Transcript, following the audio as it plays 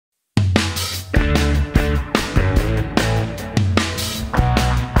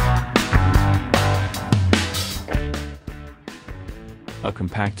A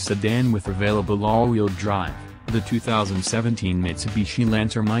compact sedan with available all-wheel drive, the 2017 Mitsubishi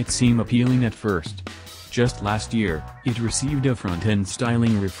Lancer might seem appealing at first. Just last year, it received a front-end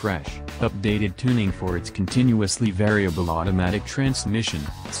styling refresh, updated tuning for its continuously variable automatic transmission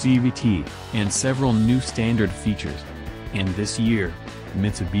 (CVT), and several new standard features. And this year,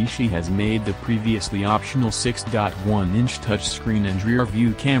 Mitsubishi has made the previously optional 6.1-inch touchscreen and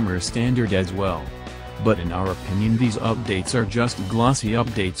rear-view camera standard as well. But in our opinion, these updates are just glossy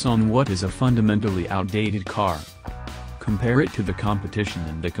updates on what is a fundamentally outdated car. Compare it to the competition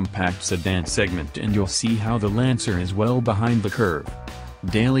in the compact sedan segment and you'll see how the Lancer is well behind the curve.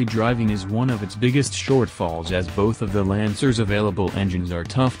 Daily driving is one of its biggest shortfalls, as both of the Lancer's available engines are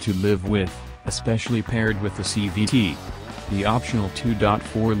tough to live with, especially paired with the CVT. The optional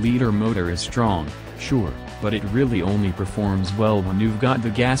 2.4-liter motor is strong, sure, but it really only performs well when you've got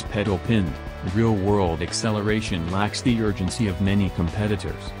the gas pedal pinned. Real-world acceleration lacks the urgency of many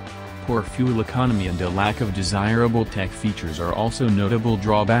competitors. Poor fuel economy and a lack of desirable tech features are also notable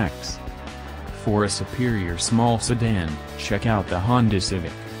drawbacks. For a superior small sedan, check out the Honda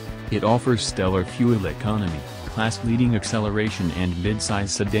Civic. It offers stellar fuel economy, class-leading acceleration and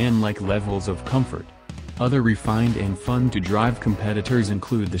mid-size sedan-like levels of comfort. Other refined and fun-to-drive competitors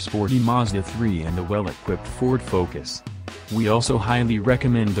include the sporty Mazda 3 and the well-equipped Ford Focus. We also highly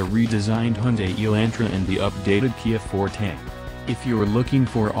recommend the redesigned Hyundai Elantra and the updated Kia Forte. If you're looking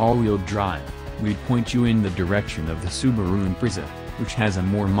for all-wheel drive, we'd point you in the direction of the Subaru Impreza, which has a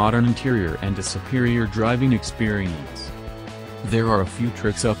more modern interior and a superior driving experience. There are a few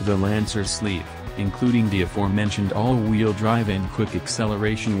tricks up the Lancer's sleeve, including the aforementioned all-wheel drive and quick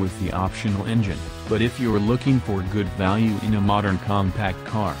acceleration with the optional engine, but if you're looking for good value in a modern compact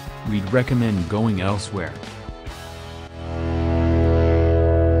car, we'd recommend going elsewhere.